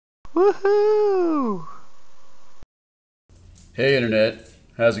Woohoo! Hey Internet,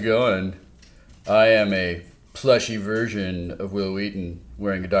 how's it going? I am a plushy version of Will Wheaton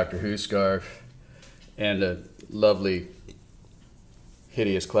wearing a Doctor Who scarf and a lovely,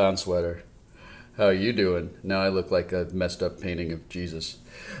 hideous clown sweater. How are you doing? Now I look like a messed up painting of Jesus.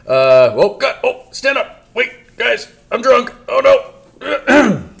 Oh, God, oh, stand up! Wait, guys, I'm drunk! Oh no!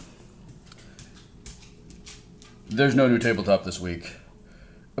 There's no new tabletop this week.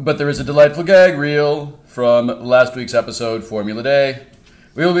 But there is a delightful gag reel from last week's episode, Formula Day.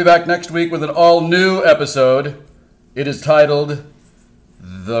 We will be back next week with an all-new episode. It is titled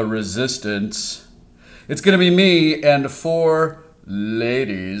The Resistance. It's going to be me and 4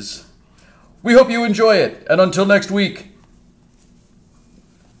 ladies. We hope you enjoy it. And until next week,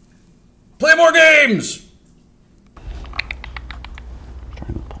 play more games!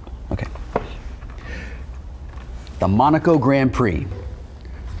 Okay. The Monaco Grand Prix.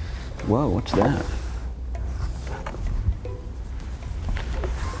 Whoa, what's that?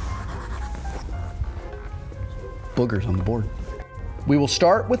 Boogers on the board. We will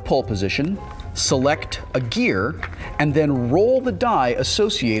start with pole position, select a gear, and then roll the die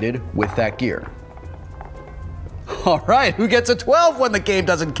associated with that gear. All right, who gets a 12 when the game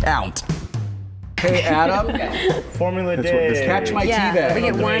doesn't count? Hey, Adam. Formula Day. Catch my tea bag. We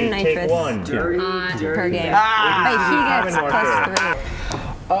get 1 nitrous per game. Wait, he gets +3.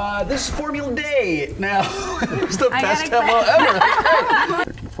 This is Formula Day. Now, it's the best demo ever.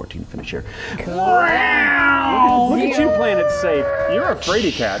 13, 14, finish here. Wow! Look at you playing it safe. You're a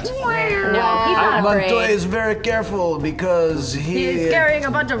fraidy cat. No, he's not afraid. Montoya is very careful because He's carrying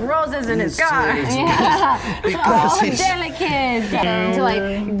a bunch of roses in his car. Because he's delicate. To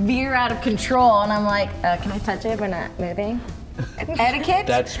like veer out of control, and I'm like, can I touch it? We're not moving. Etiquette?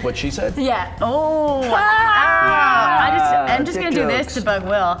 That's what she said? Yeah. Oh. I'm just gonna do this to bug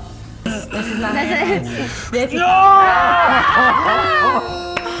Will. This is not. This is no!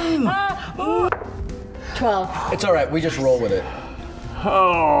 12. It's all right. We just roll with it.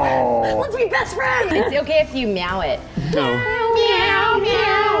 Oh. Let's be best friends. It's okay if you meow it. No. Meow,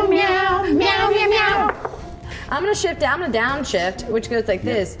 meow, meow, meow, meow, meow. I'm gonna shift down, I'm gonna downshift, which goes like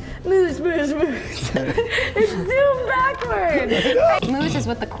this. Moose, moose, moose. It's zoom backward. Moose is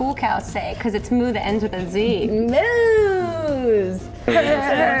what the cool cows say, because it's moo that ends with a Z. Moose.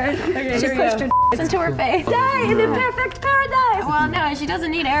 Okay, She pushed her into her face. Die in the perfect paradise. Well, no, she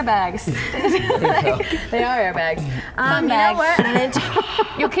doesn't need airbags. They are airbags. Fun You know bags.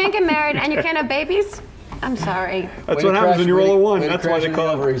 what? You can't get married and you can't have babies? I'm sorry. That's what happens when you roll a 1. That's why they call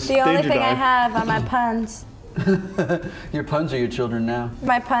it The only danger thing I die. have are my puns. Your puns are your children now.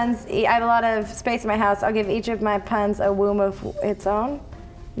 My puns, I have a lot of space in my house. I'll give each of my puns a womb of its own.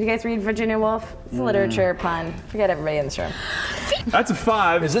 You guys read Virginia Woolf? It's a literature pun. Forget everybody in this room. That's a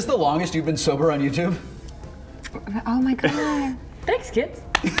 5. Is this the longest you've been sober on YouTube? Oh my God. Thanks, kids.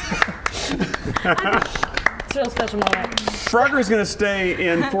 It's a real special moment. Frogger's gonna stay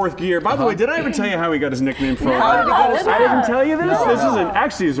in 4th gear. By the way, did I ever tell you how he got his nickname Frogger? No, I didn't tell you this? This is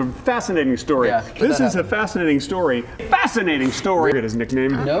actually it's a fascinating story. Yeah, This is a fascinating story. Fascinating story. Get his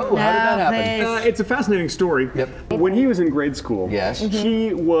nickname. No, how did that happen? It's a fascinating story. Yep. When he was in grade school, Yes.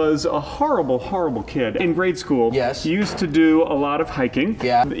 he was a horrible, horrible kid. In grade school, Yes. he used to do a lot of hiking.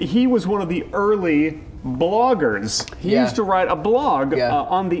 Yeah. He was one of the early bloggers. He Yeah. used to write a blog Yeah.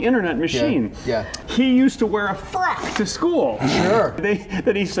 on the internet machine. Yeah. He used to wear a frock to school. Sure.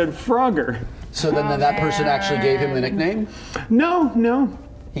 That he said Frogger. So then that person actually gave him the nickname? No.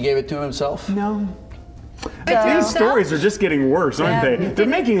 He gave it to himself? No. These stories are just getting worse, aren't Yeah. they? They're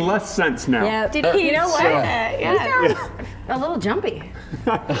making less sense now. Yeah. Did he? You know what? Yeah. He sounds a little jumpy.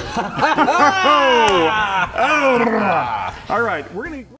 Oh! All right, we're gonna.